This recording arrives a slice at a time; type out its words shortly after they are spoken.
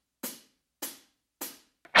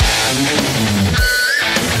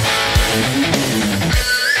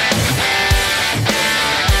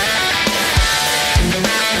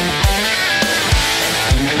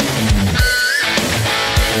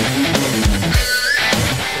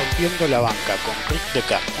Rompiendo la banca con Rick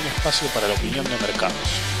Decar, un espacio para la opinión de mercados.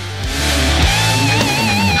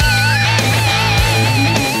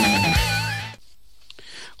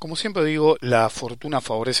 Como siempre digo, la fortuna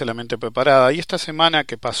favorece a la mente preparada, y esta semana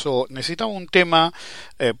que pasó necesitaba un tema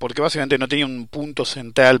porque básicamente no tenía un punto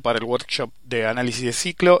central para el workshop de análisis de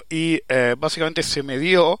ciclo y básicamente se me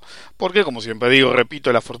dio porque, como siempre digo,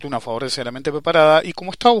 repito, la fortuna favorece a la mente preparada, y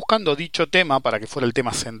como estaba buscando dicho tema para que fuera el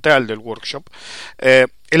tema central del workshop,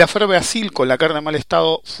 el Affaire Brasil con la carne en mal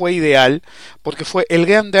estado fue ideal porque fue el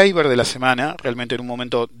gran driver de la semana. Realmente en un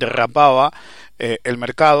momento derrapaba el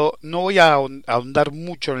mercado. No voy a ahondar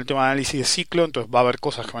mucho en el tema de análisis de ciclo, entonces va a haber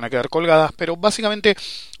cosas que van a quedar colgadas, pero básicamente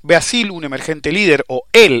Brasil, un emergente líder, o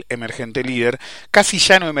el emergente líder, casi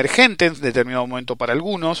ya no emergente en determinado momento para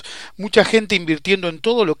algunos, mucha gente invirtiendo en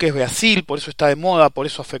todo lo que es Brasil, por eso está de moda, por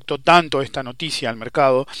eso afectó tanto esta noticia al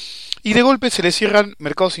mercado, y de golpe se le cierran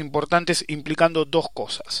mercados importantes implicando dos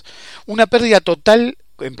cosas: una pérdida total,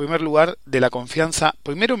 en primer lugar, de la confianza,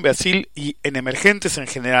 primero en Brasil y en emergentes en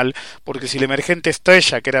general, porque si el emergente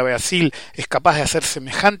estrella, que era Brasil, es capaz de hacer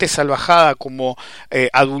semejante salvajada como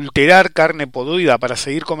adulterar carne podrida para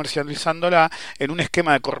seguir comercializándola en un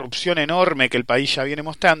esquema de corrupción enorme que el país ya viene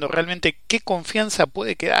mostrando, realmente, ¿qué confianza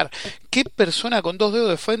puede quedar? ¿Qué persona con dos dedos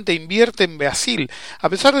de frente invierte en Brasil? A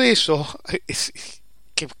pesar de eso,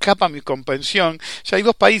 que escapa mi comprensión, ya hay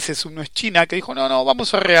dos países, uno es China, que dijo no,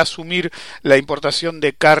 vamos a reasumir la importación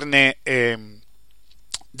de carne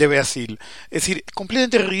de Brasil. Es decir,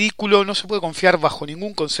 completamente ridículo, no se puede confiar bajo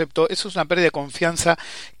ningún concepto, eso es una pérdida de confianza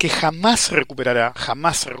que jamás se recuperará.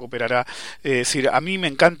 Es decir, a mí me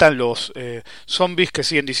encantan los zombies que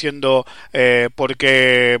siguen diciendo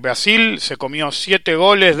porque Brasil se comió 7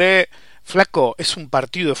 goles de... Flaco, es un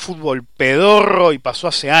partido de fútbol pedorro y pasó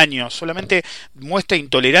hace años. Solamente muestra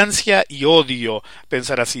intolerancia y odio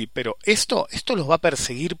pensar así. Pero esto los va a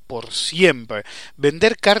perseguir por siempre.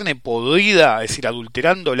 Vender carne podrida, es decir,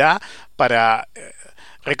 adulterándola para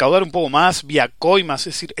recaudar un poco más vía coimas,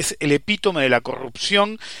 es decir, es el epítome de la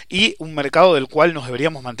corrupción y un mercado del cual nos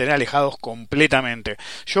deberíamos mantener alejados completamente.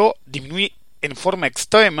 Yo disminuí en forma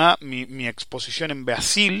extrema mi exposición en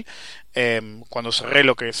Brasil cuando cerré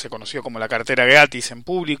lo que se conoció como la cartera gratis en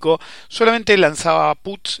público. Solamente lanzaba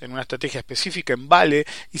puts en una estrategia específica en Vale,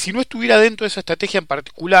 y si no estuviera dentro de esa estrategia en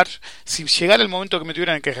particular, si llegara el momento que me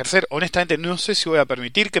tuvieran que ejercer, honestamente no sé si voy a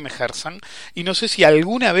permitir que me ejerzan, y no sé si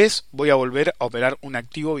alguna vez voy a volver a operar un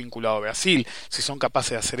activo vinculado a Brasil. Si son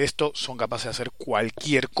capaces de hacer esto, son capaces de hacer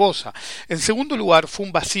cualquier cosa. En segundo lugar, fue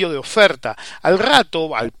un vacío de oferta.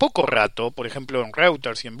 Al poco rato, por ejemplo en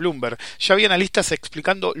Reuters y en Bloomberg, ya había analistas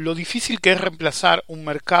explicando lo difícil que es reemplazar un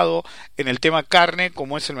mercado en el tema carne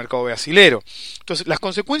como es el mercado brasilero. Entonces, las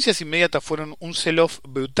consecuencias inmediatas fueron un sell-off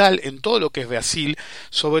brutal en todo lo que es Brasil,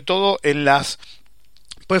 sobre todo en las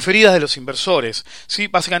preferidas de los inversores, ¿sí?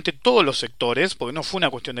 Básicamente todos los sectores, porque no fue una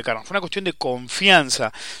cuestión de carne, fue una cuestión de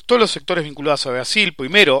confianza. Todos los sectores vinculados a Brasil,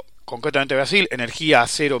 primero, concretamente Brasil, energía,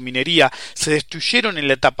 acero, minería, se destruyeron en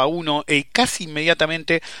la etapa 1 y casi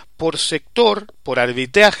inmediatamente por sector, por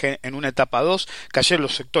arbitraje en una etapa 2, cayeron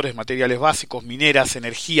los sectores materiales básicos, mineras,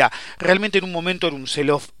 energía. Realmente en un momento era un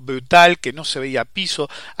sell-off brutal que no se veía piso.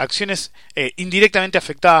 Acciones indirectamente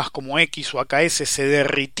afectadas como X o AKS se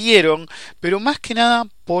derritieron, pero más que nada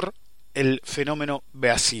por el fenómeno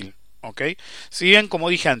Brasil. ¿Okay? Si bien, como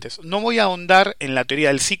dije antes, no voy a ahondar en la teoría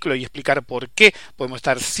del ciclo y explicar por qué podemos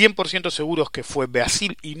estar 100% seguros que fue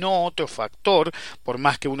Brasil y no otro factor, por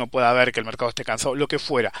más que uno pueda ver que el mercado esté cansado, lo que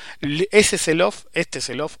fuera, este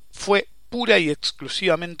sell-off fue pura y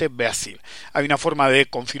exclusivamente Brasil. Hay una forma de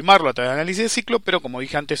confirmarlo a través del análisis de ciclo, pero como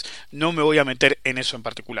dije antes, no me voy a meter en eso en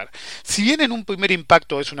particular. Si bien en un primer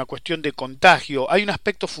impacto es una cuestión de contagio, hay un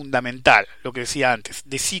aspecto fundamental, lo que decía antes,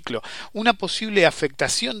 de ciclo, una posible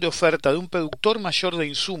afectación de oferta de un productor mayor de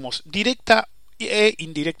insumos, directa e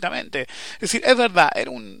indirectamente. Es decir, es verdad, era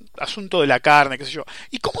un asunto de la carne, qué sé yo.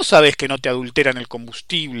 ¿Y cómo sabes que no te adulteran el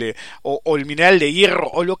combustible o el mineral de hierro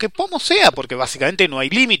o lo que pomo sea? Porque básicamente no hay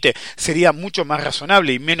límite. Sería mucho más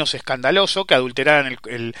razonable y menos escandaloso que adulteraran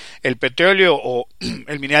el petróleo o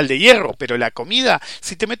el mineral de hierro. Pero la comida,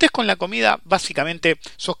 si te metes con la comida, básicamente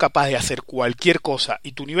sos capaz de hacer cualquier cosa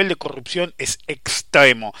y tu nivel de corrupción es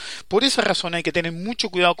extremo. Por esa razón hay que tener mucho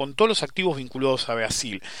cuidado con todos los activos vinculados a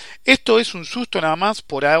Brasil. Esto es un susto nada más,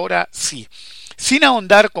 por ahora sí. Sin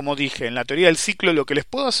ahondar, como dije, en la teoría del ciclo, lo que les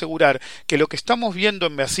puedo asegurar que lo que estamos viendo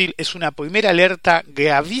en Brasil es una primera alerta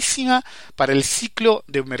gravísima para el ciclo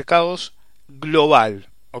de mercados global.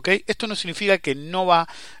 ¿Ok? Esto no significa que no va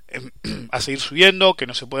a seguir subiendo, que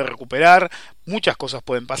no se puede recuperar, muchas cosas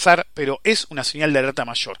pueden pasar, pero es una señal de alerta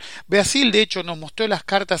mayor. Brasil, de hecho, nos mostró las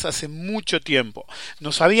cartas hace mucho tiempo.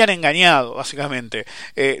 Nos habían engañado, básicamente.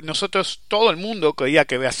 Nosotros, todo el mundo creía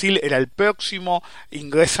que Brasil era el próximo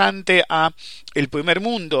ingresante a el primer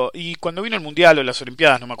mundo, y cuando vino el Mundial o las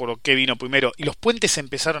Olimpiadas, no me acuerdo qué vino primero, y los puentes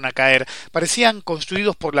empezaron a caer, parecían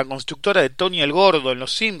construidos por la constructora de Tony el Gordo en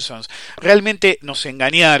Los Simpsons. Realmente nos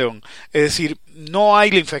engañaron. Es decir, no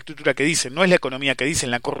hay la infraestructura que dicen, no es la economía que dicen,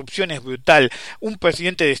 la corrupción es brutal, un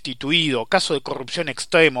presidente destituido, caso de corrupción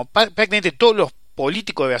extremo, prácticamente todos los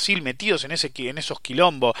políticos de Brasil metidos en esos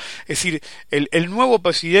quilombos. Es decir, el nuevo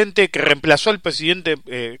presidente que reemplazó al presidente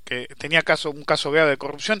que tenía un caso grave de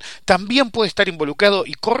corrupción también puede estar involucrado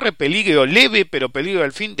y corre peligro leve, pero peligro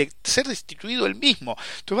al fin de ser destituido él mismo.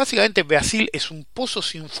 Entonces básicamente Brasil es un pozo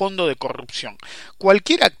sin fondo de corrupción.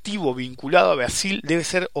 Cualquier activo vinculado a Brasil debe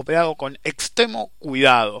ser operado con extremo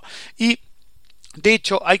cuidado, y de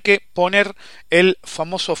hecho, hay que poner el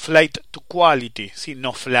famoso flight to quality, ¿sí?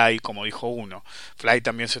 No fly, como dijo uno. Fly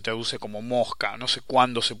también se traduce como mosca. No sé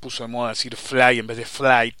cuándo se puso de moda decir fly en vez de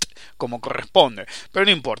flight, como corresponde. Pero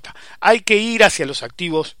no importa. Hay que ir hacia los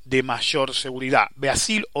activos de mayor seguridad.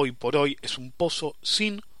 Brasil, hoy por hoy, es un pozo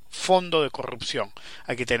sin fondo de corrupción.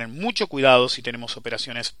 Hay que tener mucho cuidado si tenemos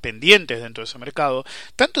operaciones pendientes dentro de ese mercado,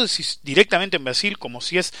 tanto si es directamente en Brasil como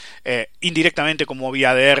si es indirectamente como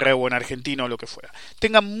vía ADR o en Argentina o lo que fuera.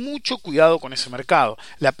 Tengan mucho cuidado con ese mercado.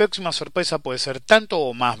 La próxima sorpresa puede ser tanto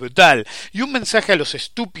o más brutal. Y un mensaje a los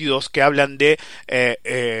estúpidos que hablan de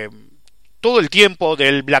todo el tiempo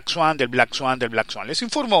del Black Swan, del Black Swan, del Black Swan. Les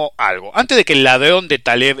informo algo. Antes de que el ladrón de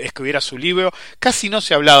Taleb escribiera su libro, casi no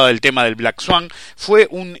se hablaba del tema del Black Swan. Fue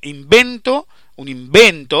un invento,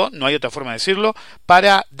 no hay otra forma de decirlo,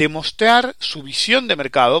 para demostrar su visión de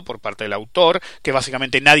mercado por parte del autor, que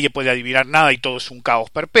básicamente nadie puede adivinar nada y todo es un caos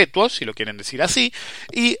perpetuo, si lo quieren decir así,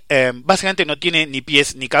 y básicamente no tiene ni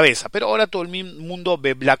pies ni cabeza, pero ahora todo el mundo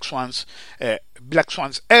ve Black Swans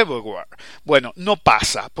everywhere. Bueno, no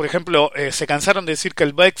pasa. Por ejemplo, se cansaron de decir que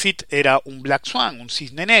el Brexit era un Black Swan, un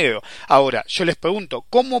cisne negro. Ahora, yo les pregunto,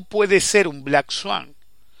 ¿cómo puede ser un Black Swan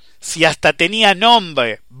si hasta tenía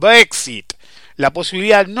nombre, Brexit? La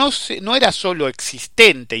posibilidad no era solo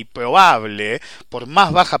existente y probable, por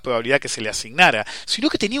más baja probabilidad que se le asignara, sino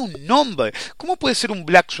que tenía un nombre. ¿Cómo puede ser un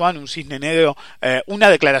Black Swan, un cisne negro, una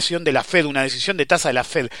declaración de la Fed, una decisión de tasa de la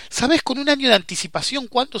Fed? ¿Sabes con un año de anticipación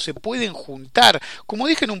cuánto se pueden juntar? Como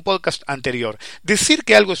dije en un podcast anterior, decir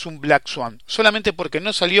que algo es un Black Swan solamente porque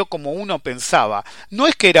no salió como uno pensaba, no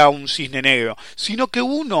es que era un cisne negro, sino que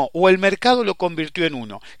uno o el mercado lo convirtió en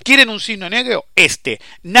uno. ¿Quieren un cisne negro?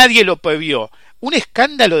 Nadie lo previó. Un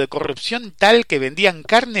escándalo de corrupción tal que vendían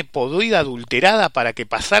carne podrida adulterada para que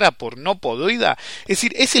pasara por no podrida. Es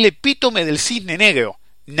decir, es el epítome del cisne negro.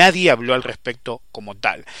 Nadie habló al respecto como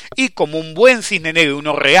tal. Y como un buen cisne negro,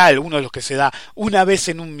 uno real, uno de los que se da una vez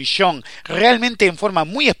en 1.000.000, realmente en forma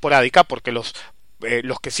muy esporádica, porque los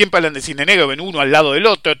que siempre hablan de cisne negro ven uno al lado del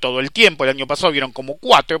otro todo el tiempo. El año pasado vieron como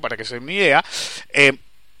 4, para que se den una idea.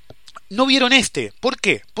 No vieron este. ¿Por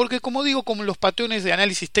qué? Porque, como digo, como los patrones de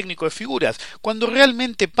análisis técnico de figuras, cuando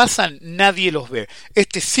realmente pasan, nadie los ve.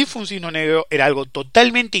 Este sí fue un cisne negro, era algo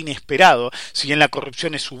totalmente inesperado, si bien la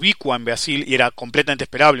corrupción es ubicua en Brasil y era completamente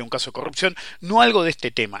esperable un caso de corrupción, no algo de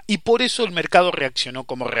este tema. Y por eso el mercado reaccionó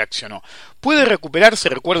como reaccionó. ¿Puede recuperarse?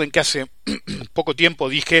 Recuerden que hace poco tiempo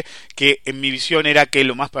dije que en mi visión era que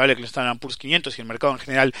lo más probable es que lo Standard & Poor's 500 y el mercado en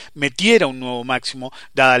general metiera un nuevo máximo,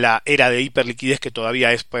 dada la era de hiperliquidez que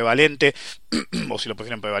todavía es prevalente, o si lo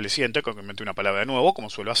prefieren prevaleciente, creo que inventé una palabra de nuevo, como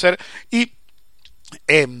suelo hacer, y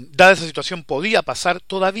dada esa situación podía pasar,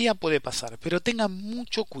 todavía puede pasar, pero tengan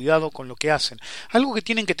mucho cuidado con lo que hacen. Algo que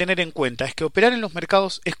tienen que tener en cuenta es que operar en los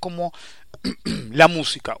mercados es como la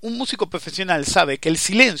música. Un músico profesional sabe que el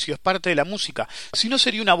silencio es parte de la música, si no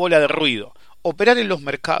sería una bola de ruido. Operar en los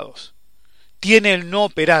mercados tiene el no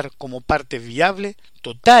operar como parte viable,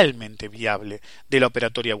 totalmente viable, de la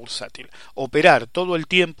operatoria bursátil. Operar todo el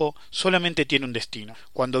tiempo solamente tiene un destino.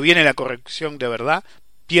 Cuando viene la corrección de verdad,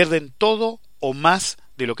 pierden todo o más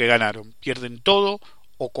de lo que ganaron. Pierden todo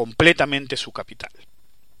o completamente su capital.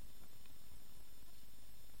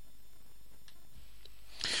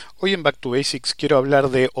 Hoy en Back to Basics quiero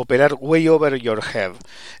hablar de operar way over your head.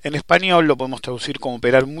 En español lo podemos traducir como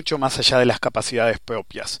operar mucho más allá de las capacidades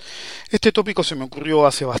propias. Este tópico se me ocurrió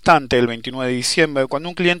hace bastante, el 29 de diciembre, cuando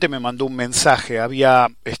un cliente me mandó un mensaje. Había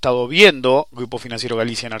estado viendo Grupo Financiero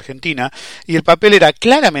Galicia en Argentina y el papel era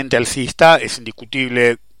claramente alcista, es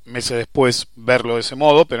indiscutible meses después verlo de ese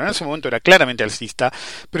modo, pero en ese momento era claramente alcista,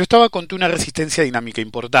 pero estaba contra una resistencia dinámica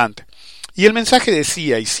importante. Y el mensaje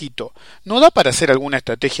decía, y cito, ¿no da para hacer alguna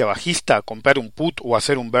estrategia bajista, comprar un put o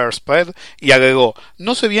hacer un bear spread? Y agregó,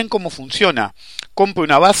 no sé bien cómo funciona, compro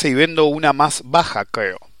una base y vendo una más baja,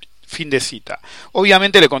 creo. Fin de cita.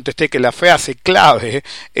 Obviamente le contesté que la frase clave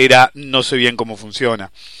era no sé bien cómo funciona,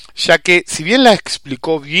 ya que si bien la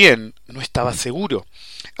explicó bien, no estaba seguro.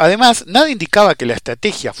 Además, nada indicaba que la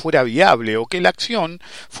estrategia fuera viable o que la acción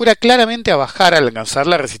fuera claramente a bajar al alcanzar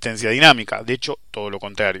la resistencia dinámica. De hecho, todo lo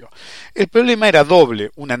contrario. El problema era doble,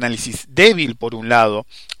 un análisis débil por un lado,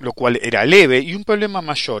 lo cual era leve, y un problema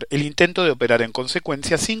mayor, el intento de operar en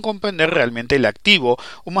consecuencia sin comprender realmente el activo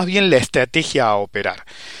o más bien la estrategia a operar.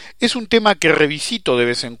 Es un tema que revisito de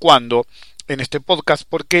vez en cuando en este podcast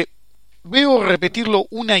porque veo repetirlo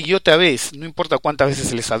una y otra vez, no importa cuántas veces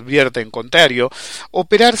se les advierte en contrario,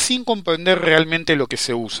 operar sin comprender realmente lo que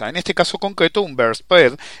se usa. En este caso concreto, un bear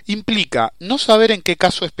spread implica no saber en qué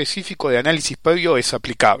caso específico de análisis previo es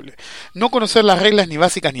aplicable, no conocer las reglas ni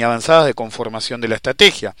básicas ni avanzadas de conformación de la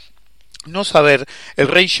estrategia, no saber el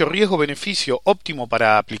ratio riesgo-beneficio óptimo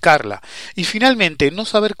para aplicarla y finalmente no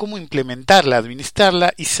saber cómo implementarla,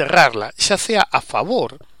 administrarla y cerrarla, ya sea a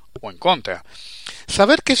favor o en contra.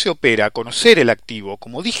 Saber qué se opera, conocer el activo,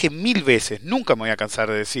 como dije 1000 veces, nunca me voy a cansar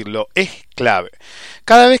de decirlo, es clave.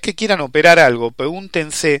 Cada vez que quieran operar algo,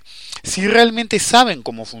 pregúntense si realmente saben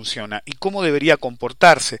cómo funciona y cómo debería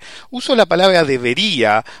comportarse. Uso la palabra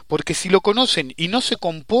debería porque si lo conocen y no se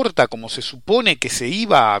comporta como se supone que se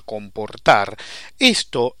iba a comportar,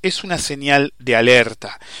 esto es una señal de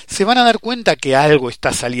alerta. Se van a dar cuenta que algo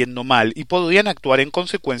está saliendo mal y podrían actuar en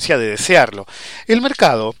consecuencia de desearlo. El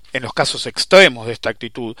mercado, en los casos extremos de esta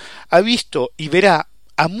actitud, ha visto y verá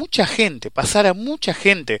a mucha gente, pasar a mucha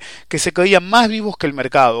gente que se creían más vivos que el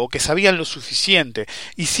mercado o que sabían lo suficiente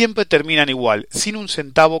y siempre terminan igual, sin un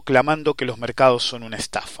centavo clamando que los mercados son una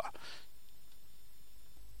estafa.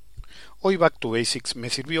 Hoy Back to Basics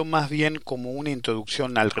me sirvió más bien como una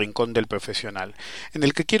introducción al rincón del profesional, en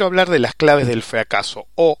el que quiero hablar de las claves del fracaso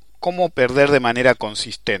o cómo perder de manera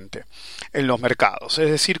consistente en los mercados,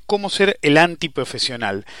 es decir, cómo ser el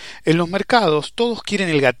antiprofesional. En los mercados todos quieren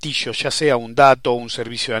el gatillo, ya sea un dato, un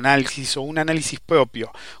servicio de análisis o un análisis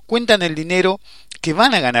propio. Cuentan el dinero que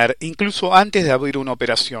van a ganar incluso antes de abrir una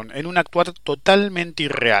operación, en un actuar totalmente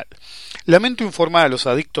irreal. Lamento informar a los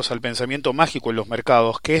adictos al pensamiento mágico en los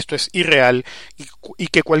mercados que esto es irreal y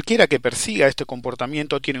que cualquiera que persiga este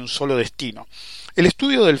comportamiento tiene un solo destino. El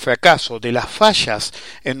estudio del fracaso, de las fallas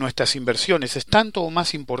en nuestras inversiones es tanto o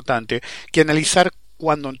más importante que analizar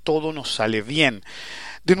cuando todo nos sale bien.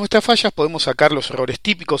 De nuestras fallas podemos sacar los errores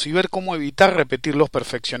típicos y ver cómo evitar repetirlos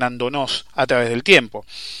perfeccionándonos a través del tiempo.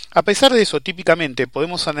 A pesar de eso, típicamente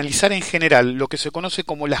podemos analizar en general lo que se conoce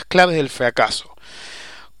como las claves del fracaso,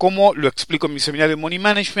 como lo explico en mi seminario de Money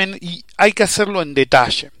Management, y hay que hacerlo en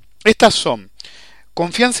detalle. Estas son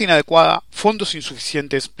confianza inadecuada, fondos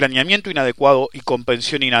insuficientes, planeamiento inadecuado y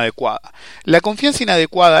comprensión inadecuada. La confianza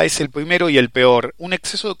inadecuada es el primero y el peor. Un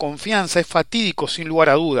exceso de confianza es fatídico sin lugar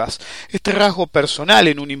a dudas. Este rasgo personal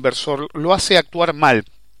en un inversor lo hace actuar mal,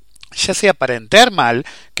 ya sea para entrar mal,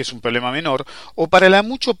 que es un problema menor, o para la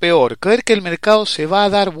mucho peor, creer que el mercado se va a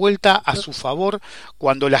dar vuelta a su favor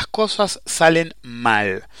cuando las cosas salen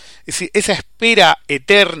mal. Es decir, esa espera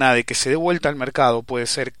eterna de que se dé vuelta al mercado puede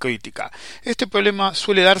ser crítica. Este problema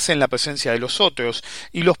suele darse en la presencia de los otros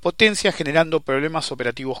y los potencia generando problemas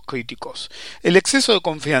operativos críticos. El exceso de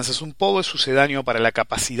confianza es un pobre sucedáneo para la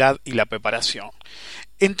capacidad y la preparación.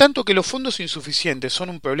 En tanto que los fondos insuficientes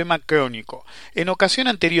son un problema crónico. En ocasión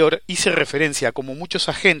anterior hice referencia a cómo muchos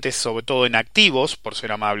agentes, sobre todo en activos, por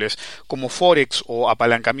ser amables, como Forex o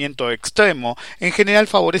apalancamiento extremo, en general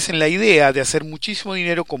favorecen la idea de hacer muchísimo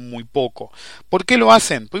dinero con muy poco. ¿Por qué lo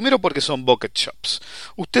hacen? Primero porque son bucket shops.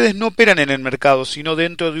 Ustedes no operan en el mercado, sino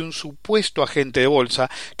dentro de un supuesto agente de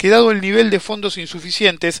bolsa que, dado el nivel de fondos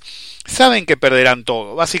insuficientes, saben que perderán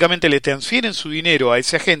todo. Básicamente le transfieren su dinero a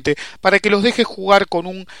ese agente para que los deje jugar con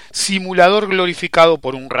un simulador glorificado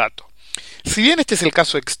por un rato. Si bien este es el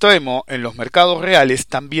caso extremo, en los mercados reales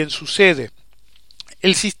también sucede.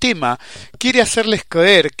 El sistema quiere hacerles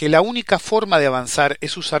creer que la única forma de avanzar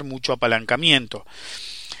es usar mucho apalancamiento.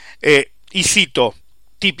 Y cito,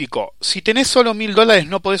 típico, si tenés solo $1000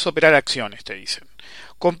 no podés operar acciones, te dicen.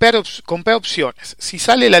 Comprar opciones. Si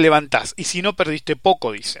sale la levantás y si no perdiste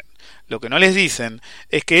poco, dicen. Lo que no les dicen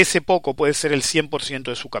es que ese poco puede ser el 100%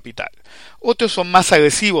 de su capital. Otros son más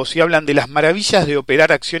agresivos y hablan de las maravillas de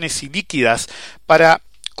operar acciones ilíquidas para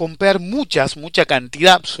comprar mucha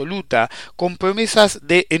cantidad absoluta con promesas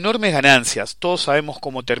de enormes ganancias. Todos sabemos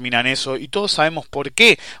cómo terminan eso y todos sabemos por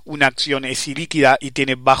qué una acción es ilíquida y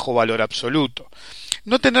tiene bajo valor absoluto.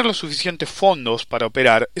 No tener los suficientes fondos para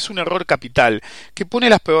operar es un error capital que pone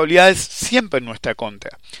las probabilidades siempre en nuestra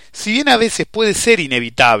contra. Si bien a veces puede ser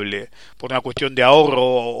inevitable, por una cuestión de ahorro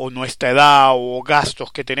o nuestra edad o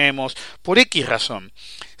gastos que tenemos, por X razón,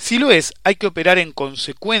 si lo es, hay que operar en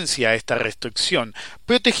consecuencia a esta restricción,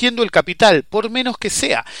 protegiendo el capital, por menos que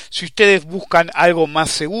sea. Si ustedes buscan algo más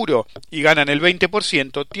seguro y ganan el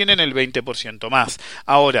 20%, tienen el 20% más.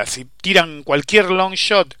 Ahora, si tiran cualquier long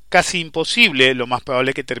shot, casi imposible, lo más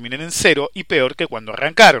probable es que terminen en cero y peor que cuando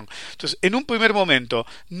arrancaron. Entonces, en un primer momento,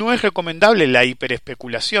 no es recomendable la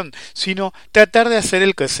hiperespeculación, sino tratar de hacer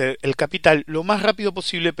crecer el capital lo más rápido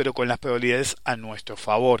posible, pero con las probabilidades a nuestro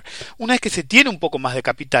favor. Una vez que se tiene un poco más de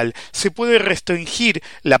capital, se puede restringir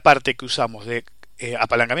la parte que usamos de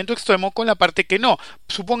apalancamiento extremo con la parte que no.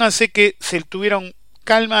 Supónganse que se tuvieron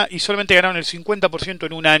calma y solamente ganaron el 50%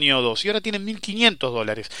 en un año o dos y ahora tienen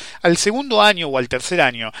 $1.500. Al segundo año o al tercer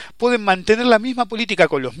año pueden mantener la misma política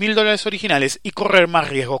con los $1.000 originales y correr más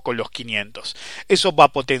riesgo con los 500. Eso va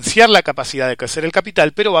a potenciar la capacidad de crecer el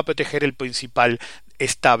capital, pero va a proteger el principal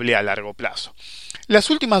estable a largo plazo. Las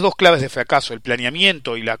últimas dos claves de fracaso, el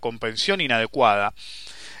planeamiento y la comprensión inadecuada,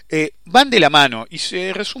 van de la mano y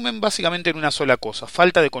se resumen básicamente en una sola cosa: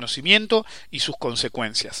 falta de conocimiento y sus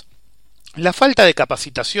consecuencias. La falta de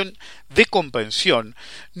capacitación de comprensión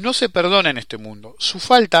no se perdona en este mundo. Su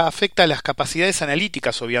falta afecta a las capacidades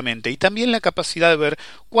analíticas, obviamente, y también la capacidad de ver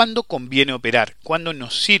cuándo conviene operar, cuándo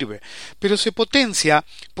nos sirve, pero se potencia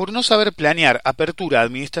por no saber planear apertura,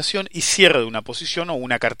 administración y cierre de una posición o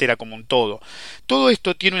una cartera como un todo. Todo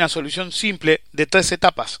esto tiene una solución simple de 3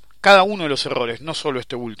 etapas. Cada uno de los errores, no solo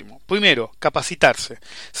este último. Primero, capacitarse.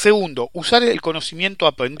 Segundo, usar el conocimiento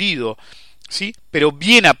aprendido, ¿sí? Pero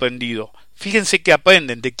bien aprendido. Fíjense que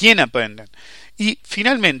aprenden, de quién aprenden. Y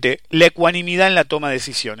finalmente, la ecuanimidad en la toma de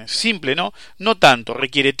decisiones. Simple, ¿no? No tanto,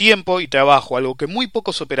 requiere tiempo y trabajo, algo que muy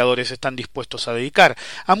pocos operadores están dispuestos a dedicar.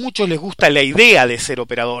 A muchos les gusta la idea de ser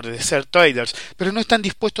operadores, de ser traders, pero no están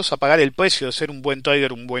dispuestos a pagar el precio de ser un buen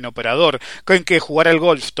trader, un buen operador. Creen que jugar al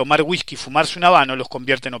golf, tomar whisky, fumarse un habano los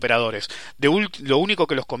convierte en operadores. Lo único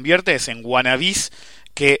que los convierte es en wannabes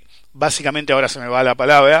que, básicamente ahora se me va la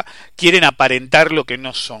palabra, quieren aparentar lo que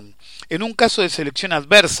no son. En un caso de selección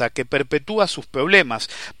adversa que perpetúa sus problemas,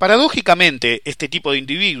 paradójicamente este tipo de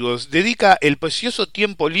individuos dedica el precioso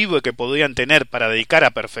tiempo libre que podrían tener para dedicar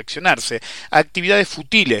a perfeccionarse a actividades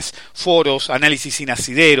futiles, foros, análisis sin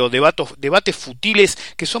asidero, debates futiles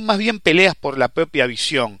que son más bien peleas por la propia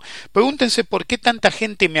visión. Pregúntense por qué tanta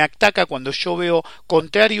gente me ataca cuando yo veo,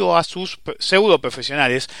 contrario a sus pseudo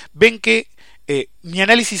profesionales, ven que mi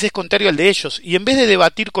análisis es contrario al de ellos y en vez de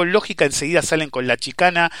debatir con lógica enseguida salen con la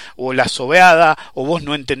chicana o la sobeada o vos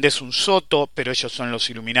no entendés un soto, pero ellos son los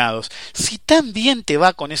iluminados. Si tan bien te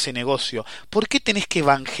va con ese negocio, ¿por qué tenés que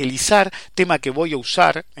evangelizar? Tema que voy a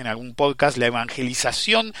usar en algún podcast, la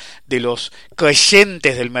evangelización de los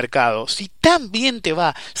creyentes del mercado. Si tan bien te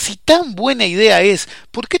va, si tan buena idea es,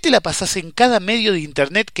 ¿por qué te la pasás en cada medio de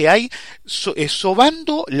internet que hay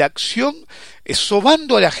sobando la acción,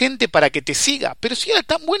 sobando a la gente para que te siga? Pero si era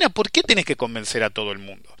tan buena, ¿por qué tenés que convencer a todo el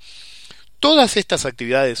mundo? Todas estas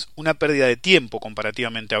actividades, una pérdida de tiempo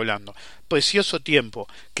comparativamente hablando, precioso tiempo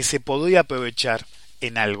que se podría aprovechar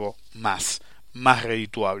en algo más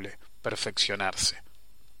redituable, perfeccionarse.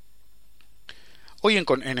 Hoy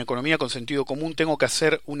en Economía con Sentido Común tengo que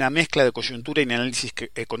hacer una mezcla de coyuntura y análisis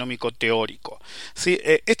económico teórico. Sí,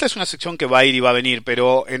 esta es una sección que va a ir y va a venir,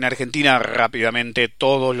 pero en Argentina rápidamente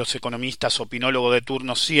todos los economistas opinólogos de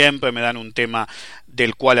turno siempre me dan un tema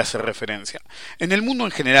del cual hacer referencia. En el mundo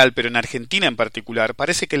en general, pero en Argentina en particular,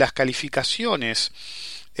 parece que las calificaciones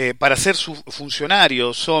para ser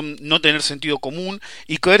funcionarios son no tener sentido común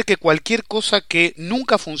y creer que cualquier cosa que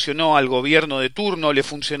nunca funcionó al gobierno de turno le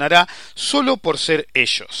funcionará solo por ser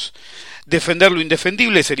ellos. Defender lo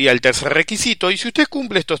indefendible sería el tercer requisito y si usted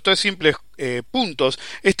cumple estos 3 simples puntos,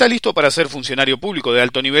 está listo para ser funcionario público de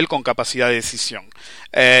alto nivel con capacidad de decisión.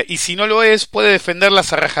 Y si no lo es, puede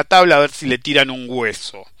defenderlas a rajatabla a ver si le tiran un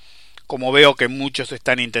hueso, como veo que muchos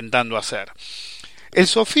están intentando hacer. El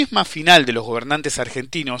sofisma final de los gobernantes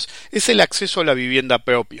argentinos es el acceso a la vivienda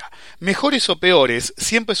propia. Mejores o peores,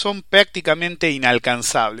 siempre son prácticamente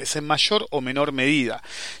inalcanzables, en mayor o menor medida,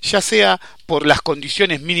 ya sea por las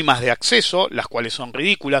condiciones mínimas de acceso, las cuales son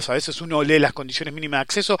ridículas. A veces uno lee las condiciones mínimas de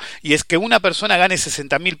acceso y es que una persona gane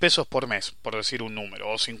 60.000 pesos por mes, por decir un número,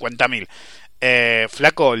 o 50.000.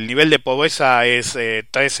 Flaco, el nivel de pobreza es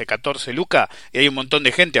 13, 14 lucas y hay un montón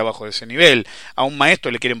de gente abajo de ese nivel. A un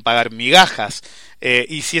maestro le quieren pagar migajas,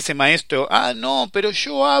 y si ese maestro, no, pero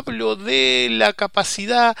yo hablo de la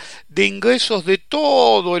capacidad de ingresos de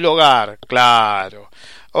todo el hogar. Claro,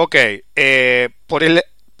 ok, por el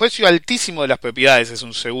precio altísimo de las propiedades es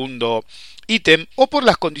un segundo ítem, o por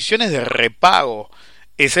las condiciones de repago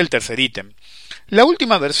es el tercer ítem. La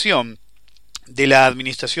última versión de la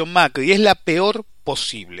administración Macri es la peor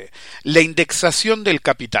posible, la indexación del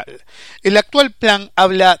capital. El actual plan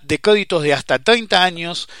habla de créditos de hasta 30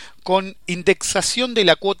 años con indexación de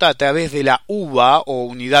la cuota a través de la UVA o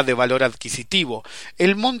unidad de valor adquisitivo.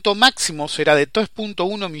 El monto máximo será de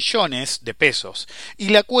 3.1 millones de pesos y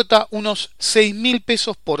la cuota unos 6.000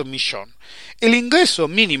 pesos por millón. El ingreso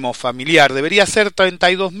mínimo familiar debería ser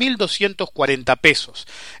 32.240 pesos.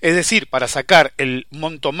 Es decir, para sacar el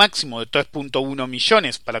monto máximo de 3.1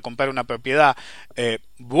 millones para comprar una propiedad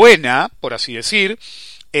buena, por así decir,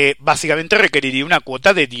 básicamente requeriría una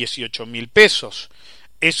cuota de 18.000 pesos.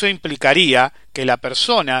 Eso implicaría que la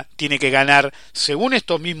persona tiene que ganar, según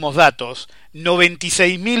estos mismos datos,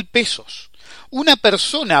 96.000 pesos. Una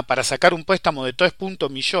persona para sacar un préstamo de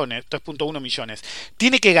 3.1 millones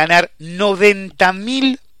tiene que ganar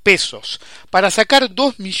 90.000 pesos. Para sacar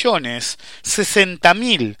 2 millones,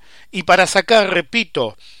 60.000. Y para sacar,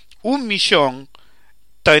 repito, 1 millón,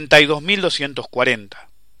 32.240.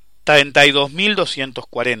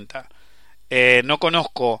 32.240. No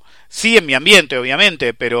conozco, sí en mi ambiente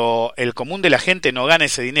obviamente, pero el común de la gente no gana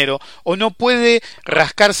ese dinero o no puede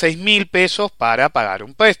rascar 6.000 pesos para pagar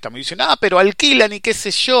un préstamo. Y dicen, pero alquilan y qué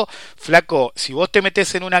sé yo. Flaco, si vos te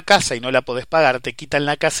metés en una casa y no la podés pagar, te quitan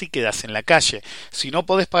la casa y quedás en la calle. Si no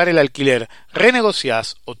podés pagar el alquiler,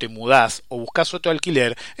 renegociás o te mudás o buscás otro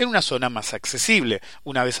alquiler en una zona más accesible.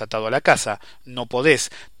 Una vez atado a la casa, no podés.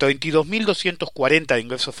 32.240 de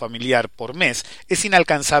ingreso familiar por mes es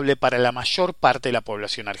inalcanzable para la mayor parte de la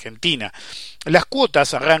población argentina. Las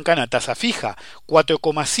cuotas arrancan a tasa fija,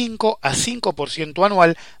 4,5 a 5%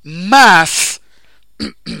 anual, más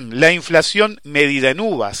la inflación medida en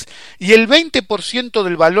uvas, y el 20%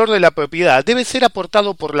 del valor de la propiedad debe ser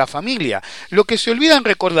aportado por la familia. Lo que se olvidan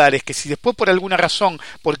recordar es que si después por alguna razón,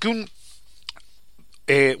 porque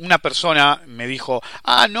una persona me dijo,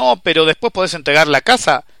 no, pero después podés entregar la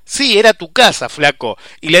casa. Sí, era tu casa, flaco,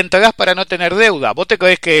 y la entregás para no tener deuda. ¿Vos te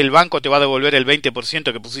creés que el banco te va a devolver el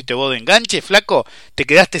 20% que pusiste vos de enganche, flaco? Te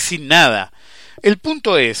quedaste sin nada. El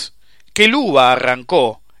punto es que el UVA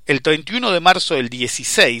arrancó el 31 de marzo del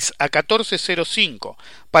 16 a 14.05.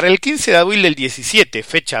 Para el 15 de abril del 17,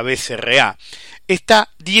 fecha BCRA, está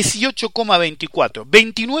 18,24,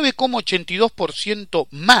 29,82%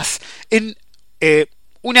 más en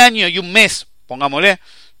un año y un mes, pongámosle,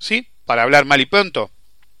 ¿sí? Para hablar mal y pronto.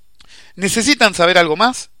 ¿Necesitan saber algo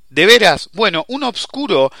más? ¿De veras? Bueno, un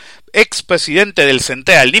obscuro expresidente del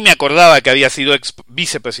Central, ni me acordaba que había sido ex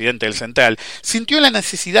vicepresidente del Central, sintió la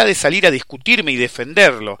necesidad de salir a discutirme y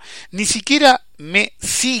defenderlo. Ni siquiera me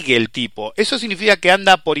sigue el tipo. Eso significa que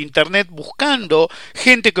anda por internet buscando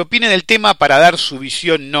gente que opine del tema para dar su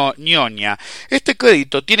visión ñoña. Este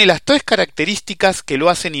crédito tiene las 3 características que lo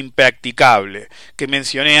hacen impracticable, que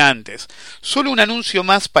mencioné antes. Solo un anuncio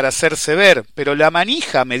más para hacerse ver, pero la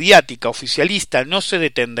manija mediática oficialista no se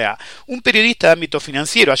detendrá. Un periodista de ámbito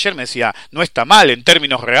financiero ayer me decía, no está mal, en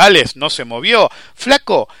términos reales no se movió.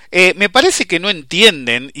 Flaco, me parece que no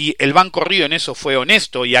entienden, y el Banco Río en eso fue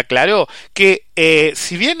honesto y aclaró que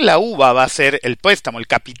si bien la UVA va a ser el préstamo, el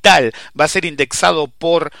capital, va a ser indexado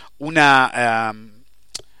por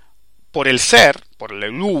por el SER, por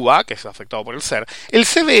el UVA, que es afectado por el SER, el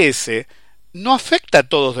CBS no afecta a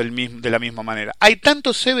todos de la misma manera. Hay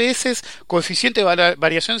tantos CBS, coeficiente de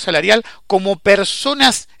variación salarial, como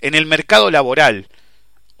personas en el mercado laboral.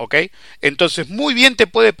 ¿Ok? Entonces muy bien te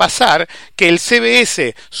puede pasar que el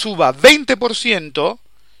CBS suba 20%,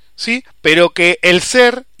 ¿sí? Pero que el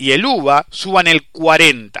SER y el UVA suban el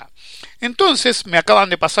 40%. Entonces me acaban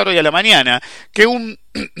de pasar hoy a la mañana que un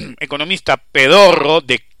economista pedorro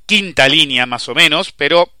de quinta línea más o menos,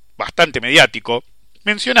 pero bastante mediático,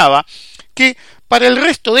 mencionaba que para el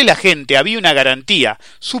resto de la gente había una garantía,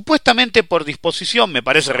 supuestamente por disposición, me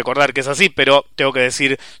parece recordar que es así, pero tengo que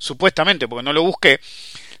decir supuestamente porque no lo busqué.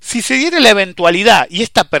 Si se diera la eventualidad, y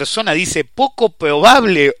esta persona dice poco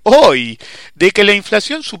probable hoy, de que la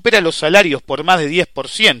inflación supera los salarios por más de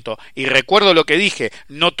 10%, y recuerdo lo que dije,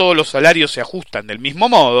 no todos los salarios se ajustan del mismo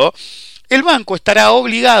modo, el banco estará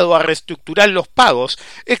obligado a reestructurar los pagos,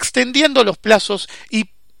 extendiendo los plazos y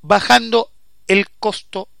bajando el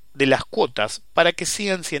costo de las cuotas para que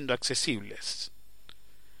sigan siendo accesibles.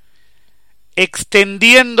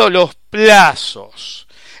 Extendiendo los plazos.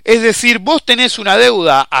 Es decir, vos tenés una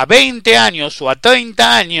deuda a 20 años o a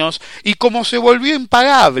 30 años y como se volvió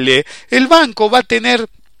impagable, el banco va a tener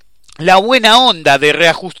la buena onda de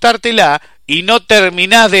reajustártela y no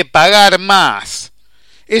terminás de pagar más.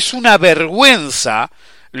 Es una vergüenza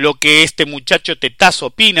lo que este muchacho Tetaz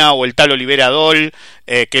opina, o el tal Olivera Dol,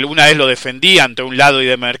 que una vez lo defendía ante un lado y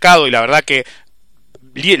de mercado, y la verdad que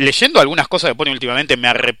leyendo algunas cosas que pone últimamente me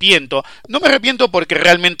arrepiento. No me arrepiento porque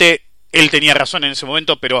realmente él tenía razón en ese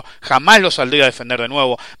momento, pero jamás lo saldría a defender de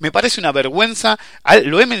nuevo. Me parece una vergüenza,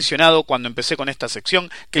 lo he mencionado cuando empecé con esta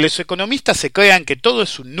sección, que los economistas se crean que todo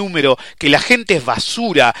es un número, que la gente es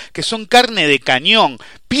basura, que son carne de cañón.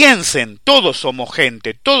 Piensen, todos somos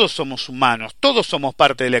gente, todos somos humanos, todos somos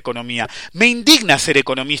parte de la economía. Me indigna ser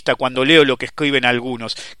economista cuando leo lo que escriben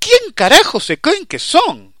algunos. ¿Quién carajo se creen que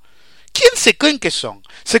son? ¿Quién se creen que son?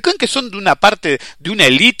 ¿Se creen que son de una parte, de una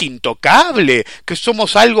élite intocable? ¿Que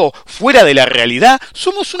somos algo fuera de la realidad?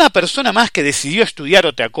 Somos una persona más que decidió estudiar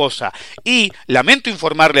otra cosa. Y lamento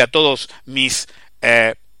informarle a todos mis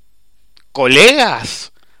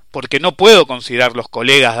colegas, porque no puedo considerarlos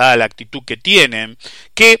colegas dada la actitud que tienen,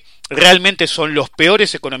 que realmente son los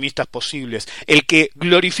peores economistas posibles. El que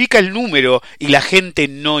glorifica el número y la gente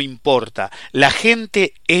no importa. La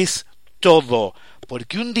gente es todo.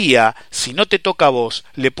 Porque un día, si no te toca a vos,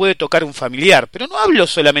 le puede tocar a un familiar. Pero no hablo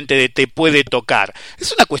solamente de te puede tocar.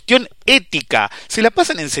 Es una cuestión ética. Se la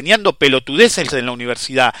pasan enseñando pelotudeces en la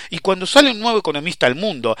universidad. Y cuando sale un nuevo economista al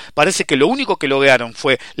mundo, parece que lo único que lograron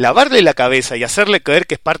fue lavarle la cabeza y hacerle creer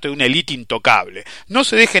que es parte de una élite intocable. No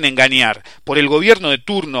se dejen engañar por el gobierno de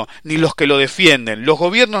turno ni los que lo defienden. Los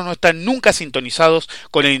gobiernos no están nunca sintonizados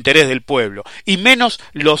con el interés del pueblo. Y menos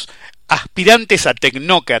los aspirantes a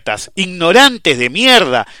tecnócratas, ignorantes de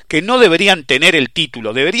mierda, que no deberían tener el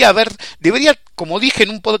título. Debería, como dije en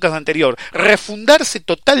un podcast anterior, refundarse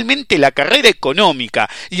totalmente la carrera económica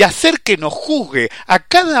y hacer que nos juzgue a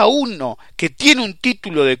cada uno que tiene un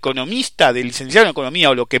título de economista, de licenciado en economía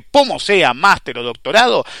o lo que pomo sea, máster o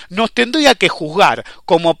doctorado, nos tendría que juzgar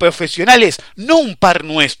como profesionales, no un par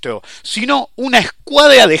nuestro, sino una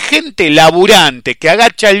escuadra de gente laburante que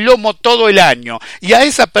agacha el lomo todo el año, y a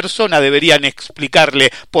esa persona deberían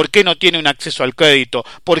explicarle por qué no tiene un acceso al crédito,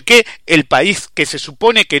 por qué el país que se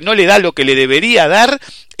supone que no le da lo que le debería dar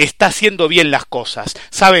está haciendo bien las cosas.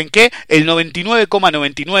 ¿Saben qué? El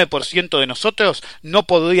 99,99% de nosotros no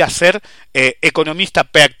podría ser economista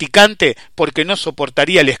practicante porque no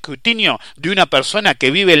soportaría el escrutinio de una persona que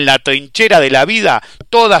vive en la trinchera de la vida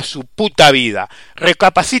toda su puta vida.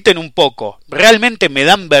 Recapaciten un poco, realmente me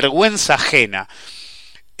dan vergüenza ajena.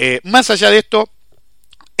 Más allá de esto,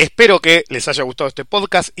 espero que les haya gustado este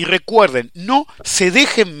podcast y recuerden, no se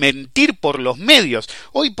dejen mentir por los medios.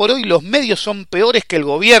 Hoy por hoy los medios son peores que el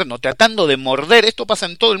gobierno, tratando de morder, esto pasa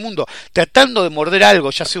en todo el mundo, tratando de morder algo,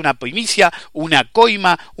 ya sea una primicia, una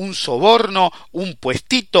coima, un soborno, un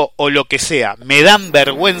puestito o lo que sea. Me dan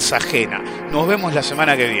vergüenza ajena. Nos vemos la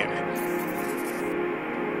semana que viene.